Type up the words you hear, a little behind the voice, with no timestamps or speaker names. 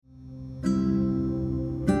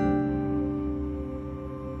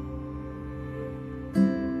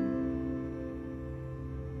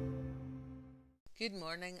Good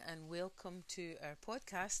morning and welcome to our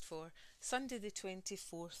podcast for Sunday the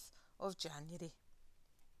 24th of January.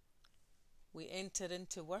 We enter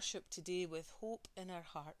into worship today with hope in our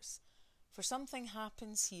hearts, for something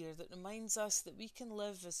happens here that reminds us that we can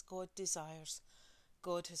live as God desires.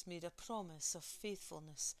 God has made a promise of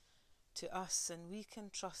faithfulness to us and we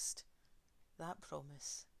can trust that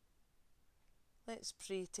promise. Let's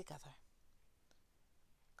pray together.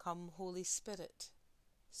 Come, Holy Spirit,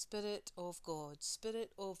 Spirit of God,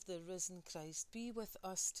 Spirit of the risen Christ, be with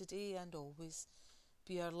us today and always.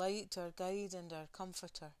 Be our light, our guide and our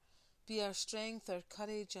comforter. Be our strength, our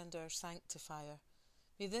courage and our sanctifier.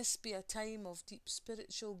 May this be a time of deep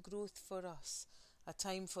spiritual growth for us, a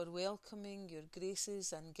time for welcoming your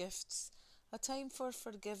graces and gifts, a time for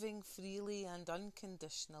forgiving freely and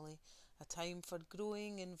unconditionally, a time for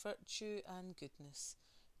growing in virtue and goodness.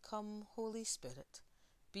 Come, Holy Spirit,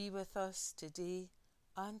 be with us today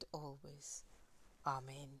and always.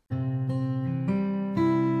 Amen.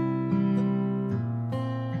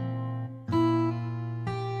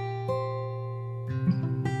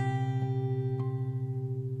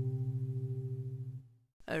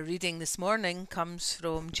 Our reading this morning comes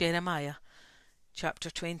from Jeremiah, chapter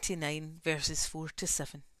 29, verses 4 to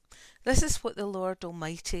 7. This is what the Lord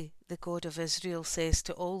Almighty, the God of Israel, says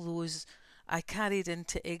to all those I carried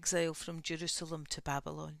into exile from Jerusalem to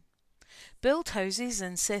Babylon. Build houses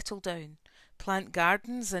and settle down, plant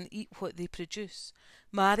gardens and eat what they produce,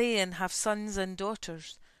 marry and have sons and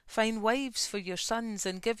daughters, find wives for your sons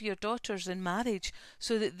and give your daughters in marriage,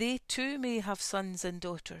 so that they too may have sons and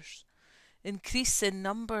daughters. Increase in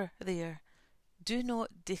number there, do not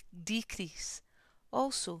decrease.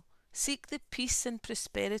 Also, seek the peace and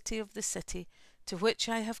prosperity of the city to which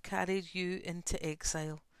I have carried you into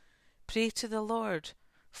exile. Pray to the Lord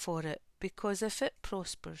for it, because if it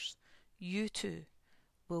prospers, you too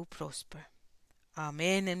will prosper.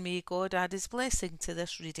 Amen, and may God add his blessing to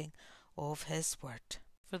this reading of his word.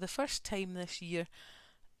 For the first time this year,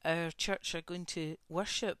 our church are going to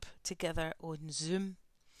worship together on Zoom,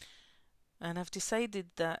 and I've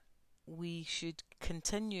decided that we should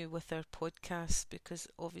continue with our podcast because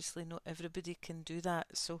obviously not everybody can do that.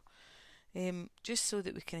 So just so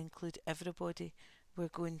that we can include everybody, we're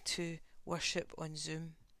going to worship on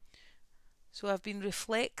Zoom. So I've been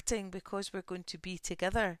reflecting, because we're going to be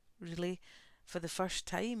together really for the first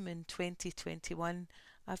time in 2021.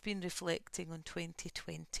 I've been reflecting on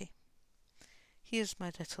 2020. Here's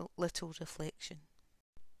my little reflection.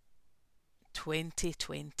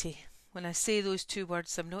 2020. When I say those two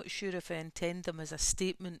words, I'm not sure if I intend them as a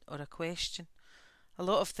statement or a question. A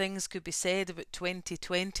lot of things could be said about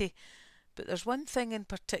 2020, but there's one thing in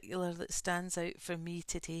particular that stands out for me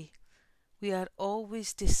today. We are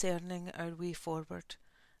always discerning our way forward,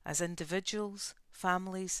 as individuals,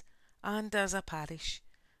 families, and as a parish.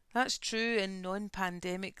 That's true in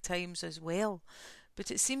non-pandemic times as well, but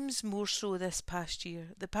it seems more so this past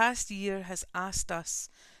year. The past year has asked us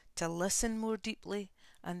to listen more deeply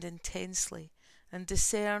and intensely and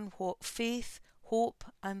discern what faith, hope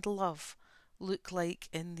and love look like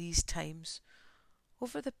in these times.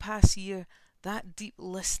 Over the past year, that deep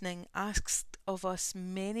listening asked of us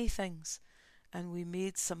many things, and we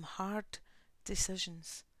made some hard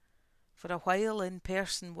decisions. For a while,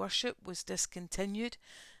 in-person worship was discontinued,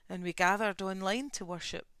 and we gathered online to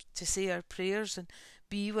worship, to say our prayers and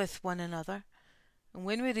be with one another. And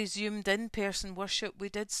when we resumed in-person worship, we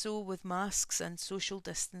did so with masks and social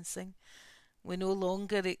distancing. We no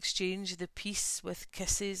longer exchange the peace with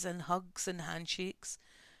kisses and hugs and handshakes.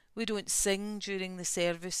 We don't sing during the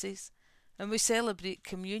services, and we celebrate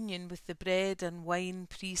communion with the bread and wine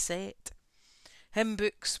preset. Hymn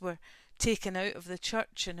books were taken out of the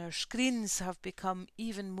church and our screens have become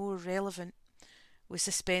even more relevant. We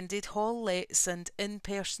suspended hall lets and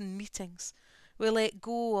in-person meetings. We let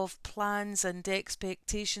go of plans and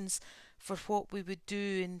expectations for what we would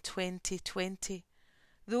do in 2020.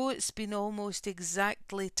 Though it's been almost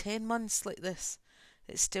exactly 10 months like this,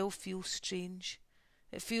 it still feels strange.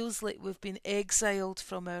 It feels like we've been exiled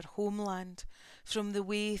from our homeland, from the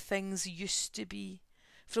way things used to be,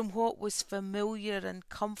 from what was familiar and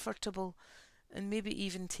comfortable and maybe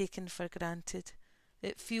even taken for granted.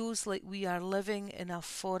 It feels like we are living in a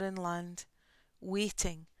foreign land,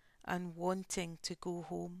 waiting and wanting to go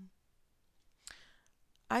home.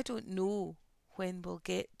 I don't know when we'll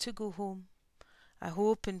get to go home. I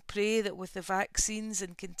hope and pray that with the vaccines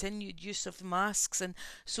and continued use of masks and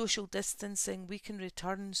social distancing, we can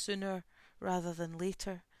return sooner rather than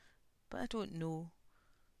later. But I don't know.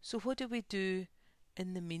 So what do we do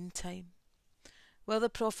in the meantime? Well, the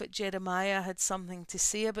prophet Jeremiah had something to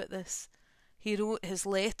say about this. He wrote his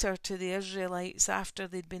letter to the Israelites after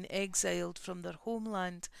they'd been exiled from their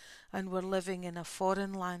homeland and were living in a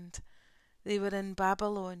foreign land. They were in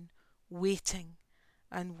Babylon, waiting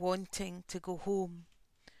and wanting to go home.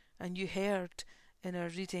 And you heard in our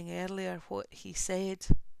reading earlier what he said.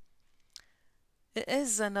 It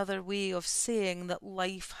is another way of saying that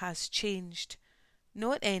life has changed,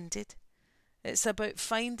 not ended. It's about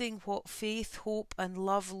finding what faith, hope, and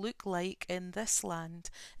love look like in this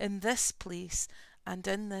land, in this place, and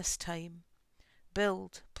in this time.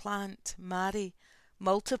 Build, plant, marry,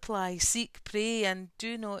 multiply, seek, pray, and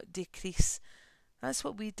do not decrease. That's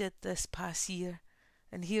what we did this past year,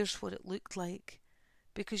 and here's what it looked like.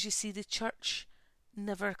 Because you see, the church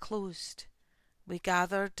never closed. We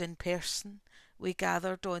gathered in person, we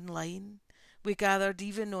gathered online, we gathered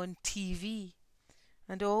even on TV,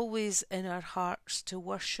 and always in our hearts to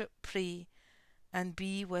worship, pray, and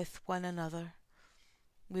be with one another.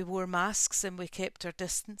 We wore masks and we kept our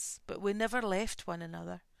distance, but we never left one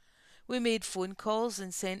another. We made phone calls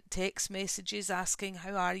and sent text messages asking,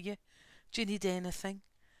 "How are you? Do you need anything?"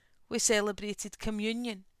 We celebrated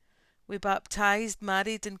communion. We baptised,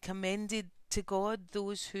 married, and commended to God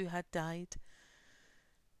those who had died.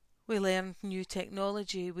 We learned new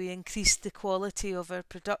technology, we increased the quality of our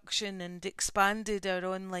production and expanded our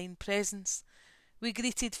online presence. We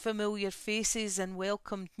greeted familiar faces and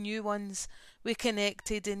welcomed new ones. We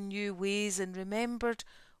connected in new ways and remembered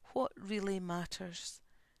what really matters.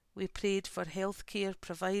 We prayed for healthcare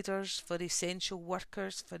providers, for essential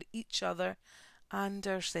workers, for each other and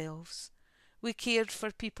ourselves. We cared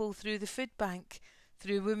for people through the food bank,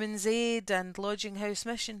 through Women's Aid and Lodging House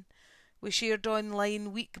Mission. We shared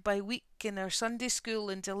online week by week in our Sunday school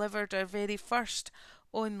and delivered our very first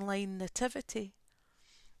online nativity.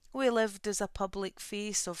 We lived as a public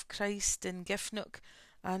face of Christ in Giffnock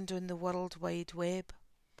and on the World Wide Web.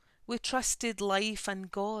 We trusted life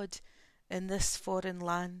and God in this foreign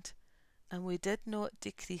land, and we did not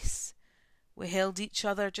decrease. We held each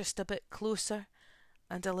other just a bit closer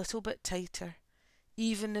and a little bit tighter,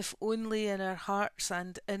 even if only in our hearts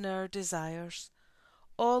and in our desires.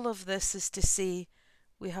 All of this is to say,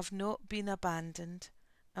 we have not been abandoned,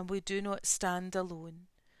 and we do not stand alone.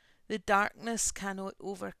 The darkness cannot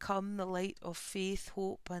overcome the light of faith,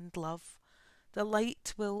 hope, and love. The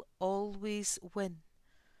light will always win,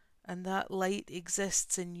 and that light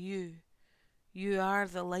exists in you. You are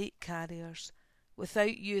the light carriers.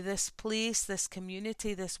 Without you, this place, this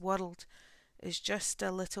community, this world is just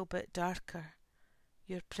a little bit darker.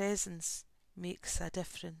 Your presence makes a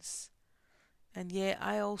difference. And yet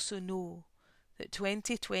I also know that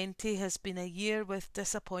 2020 has been a year with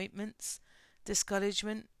disappointments,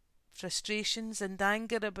 discouragement, frustrations and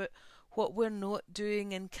anger about what we're not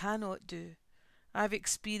doing and cannot do. I've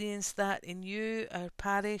experienced that in you, our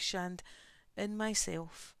parish, and in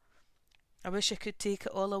myself. I wish I could take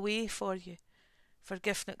it all away for you, for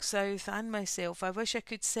Giffnock South and myself. I wish I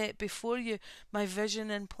could set before you my vision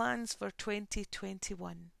and plans for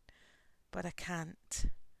 2021, but I can't.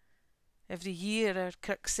 Every year our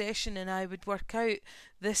Kirk session and I would work out,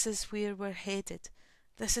 this is where we're headed,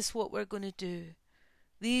 this is what we're going to do,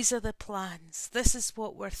 these are the plans, this is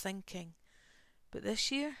what we're thinking. But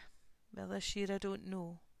this year, well, I don't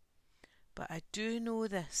know. But I do know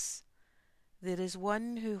this, there is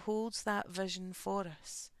one who holds that vision for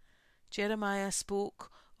us. Jeremiah spoke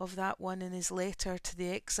of that one in his letter to the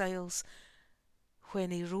exiles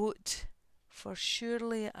when he wrote, "For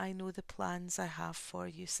surely I know the plans I have for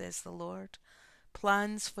you, says the Lord,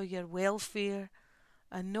 plans for your welfare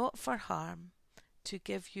and not for harm, to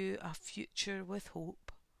give you a future with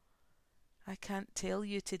hope." I can't tell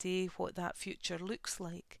you today what that future looks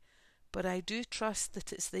like, but I do trust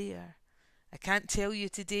that it's there. I can't tell you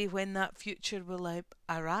today when that future will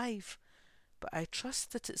arrive, but I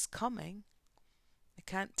trust that it's coming. I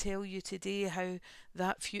can't tell you today how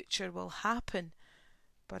that future will happen,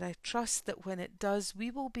 but I trust that when it does,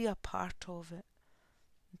 we will be a part of it.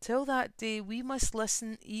 Until that day, we must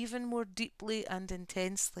listen even more deeply and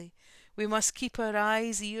intensely. We must keep our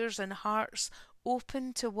eyes, ears, and hearts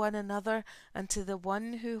open to one another and to the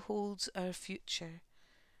one who holds our future.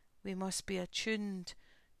 We must be attuned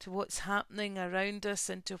to what's happening around us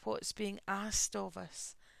and to what's being asked of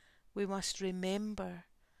us. We must remember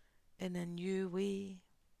in a new way.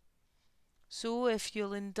 So if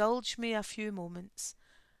you'll indulge me a few moments,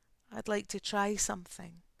 I'd like to try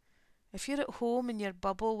something. If you're at home in your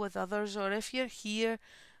bubble with others, or if you're here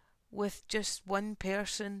with just one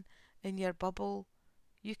person in your bubble,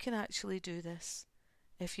 you can actually do this.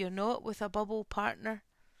 If you're not with a bubble partner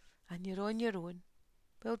and you're on your own,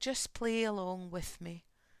 well, just play along with me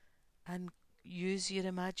and use your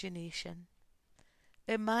imagination.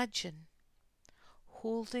 Imagine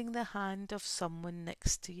holding the hand of someone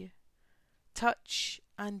next to you. Touch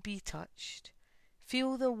and be touched.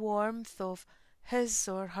 Feel the warmth of his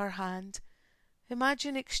or her hand.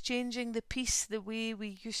 Imagine exchanging the peace the way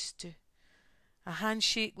we used to. A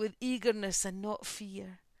handshake with eagerness and not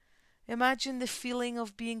fear. Imagine the feeling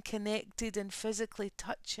of being connected and physically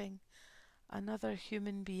touching another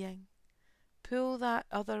human being. Pull that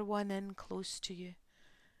other one in close to you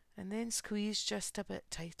and then squeeze just a bit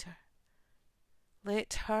tighter.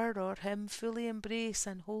 Let her or him fully embrace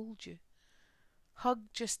and hold you. Hug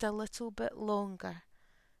just a little bit longer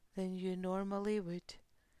than you normally would.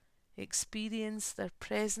 Experience their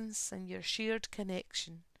presence and your shared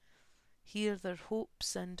connection. Hear their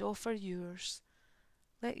hopes and offer yours.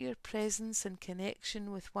 Let your presence and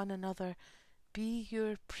connection with one another be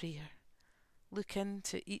your prayer. Look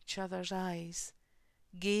into each other's eyes.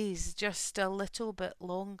 Gaze just a little bit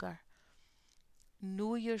longer.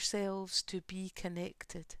 Know yourselves to be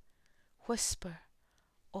connected. Whisper,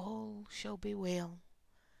 all shall be well.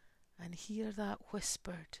 And hear that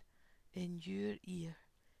whispered in your ear.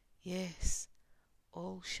 Yes,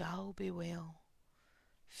 all shall be well.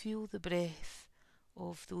 Feel the breath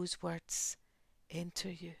of those words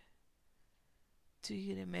enter you. Do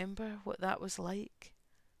you remember what that was like?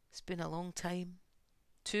 It's been a long time,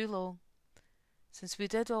 too long, since we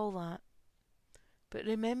did all that. But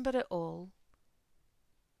remember it all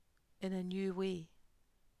in a new way.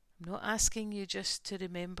 I'm not asking you just to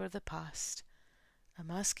remember the past.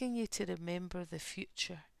 I'm asking you to remember the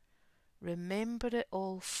future. Remember it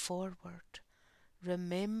all forward.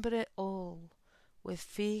 Remember it all with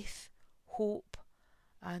faith, hope,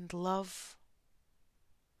 and love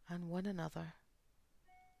and one another.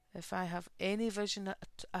 If I have any vision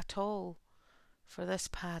at all for this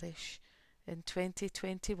parish in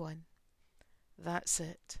 2021, that's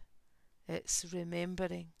it. It's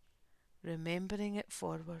remembering it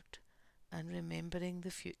forward and remembering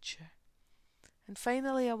the future. And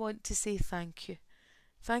finally, I want to say thank you.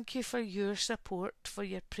 Thank you for your support, for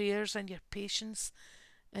your prayers and your patience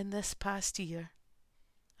in this past year.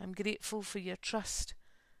 I'm grateful for your trust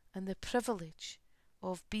and the privilege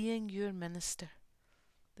of being your minister.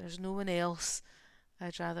 There's no one else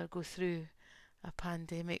I'd rather go through a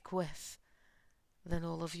pandemic with than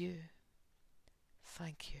all of you.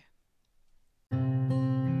 Thank you.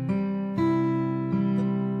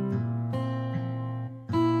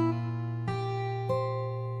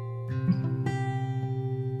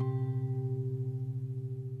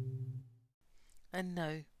 And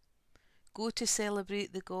now, go to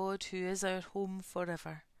celebrate the God who is our home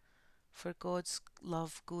forever, for God's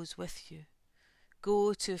love goes with you.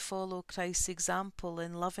 Go to follow Christ's example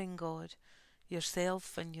in loving God,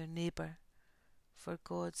 yourself and your neighbour, for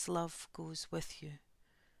God's love goes with you.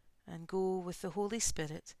 And go with the Holy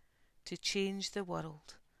Spirit to change the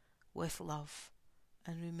world with love.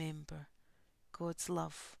 And remember, God's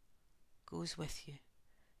love goes with you.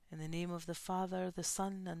 In the name of the Father, the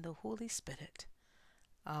Son, and the Holy Spirit.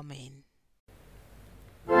 Amen.